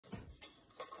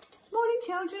morning,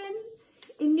 children.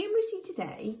 In numeracy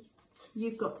today,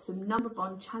 you've got some number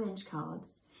bond challenge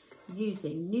cards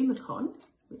using Numicon,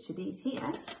 which are these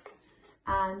here,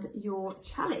 and your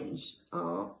challenge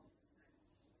are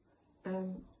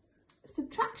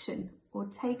subtraction or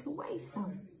take away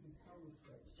sums.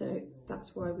 So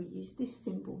that's why we use this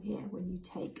symbol here when you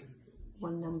take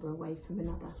one number away from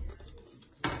another.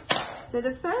 So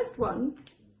the first one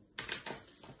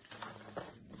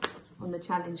on the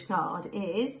challenge card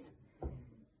is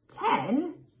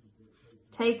 10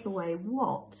 take away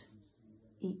what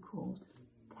equals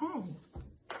 10.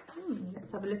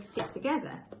 Let's have a look at it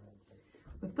together.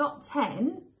 We've got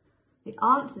 10, the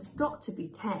answer's got to be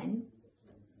 10.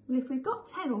 Well, if we've got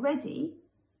 10 already,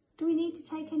 do we need to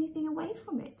take anything away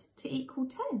from it to equal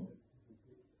 10?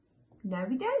 No,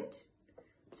 we don't.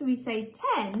 So we say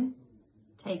 10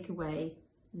 take away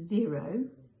 0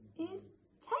 is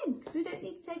 10, because we don't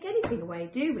need to take anything away,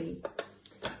 do we?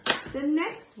 The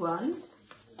next one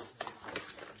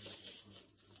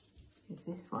is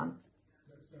this one.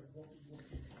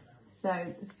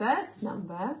 So the first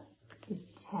number is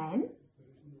 10.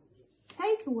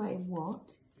 Take away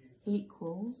what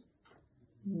equals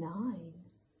 9?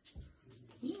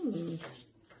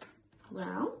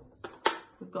 Well,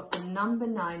 we've got the number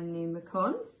 9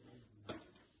 Numicon,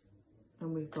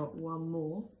 and we've got one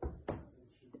more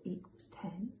that equals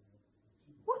 10.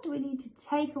 What do we need to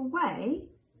take away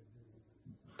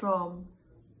from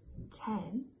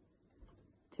 10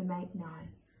 to make 9?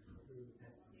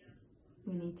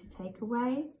 We need to take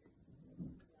away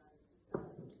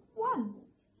 1.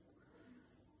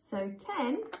 So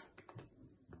 10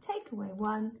 take away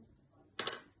 1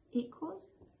 equals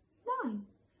 9.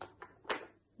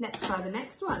 Let's try the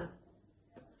next one.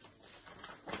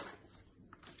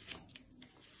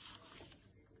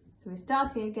 So we're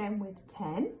starting again with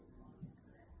 10.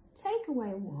 Take away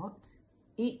what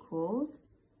equals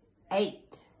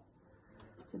 8.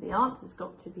 So the answer's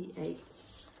got to be 8.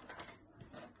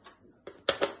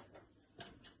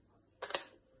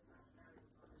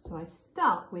 So I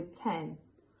start with 10.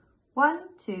 1,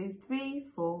 2, 3,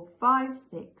 4, 5,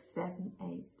 6, 7,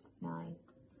 8, 9,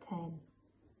 10.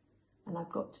 And I've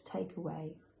got to take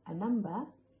away a number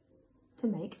to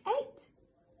make 8.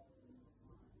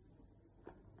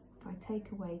 If I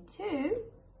take away 2,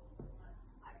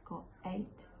 I've got 8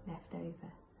 left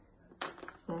over.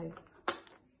 So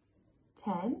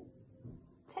 10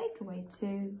 take away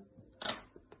 2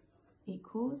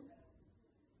 equals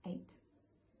 8.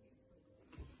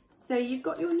 So you've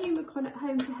got your Numicon at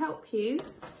home to help you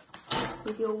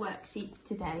with your worksheets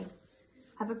today.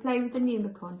 Have a play with the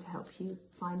Numicon to help you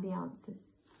find the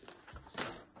answers.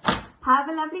 Have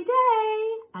a lovely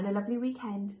day and a lovely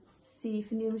weekend. See you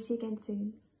for numeracy again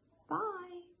soon. Bye.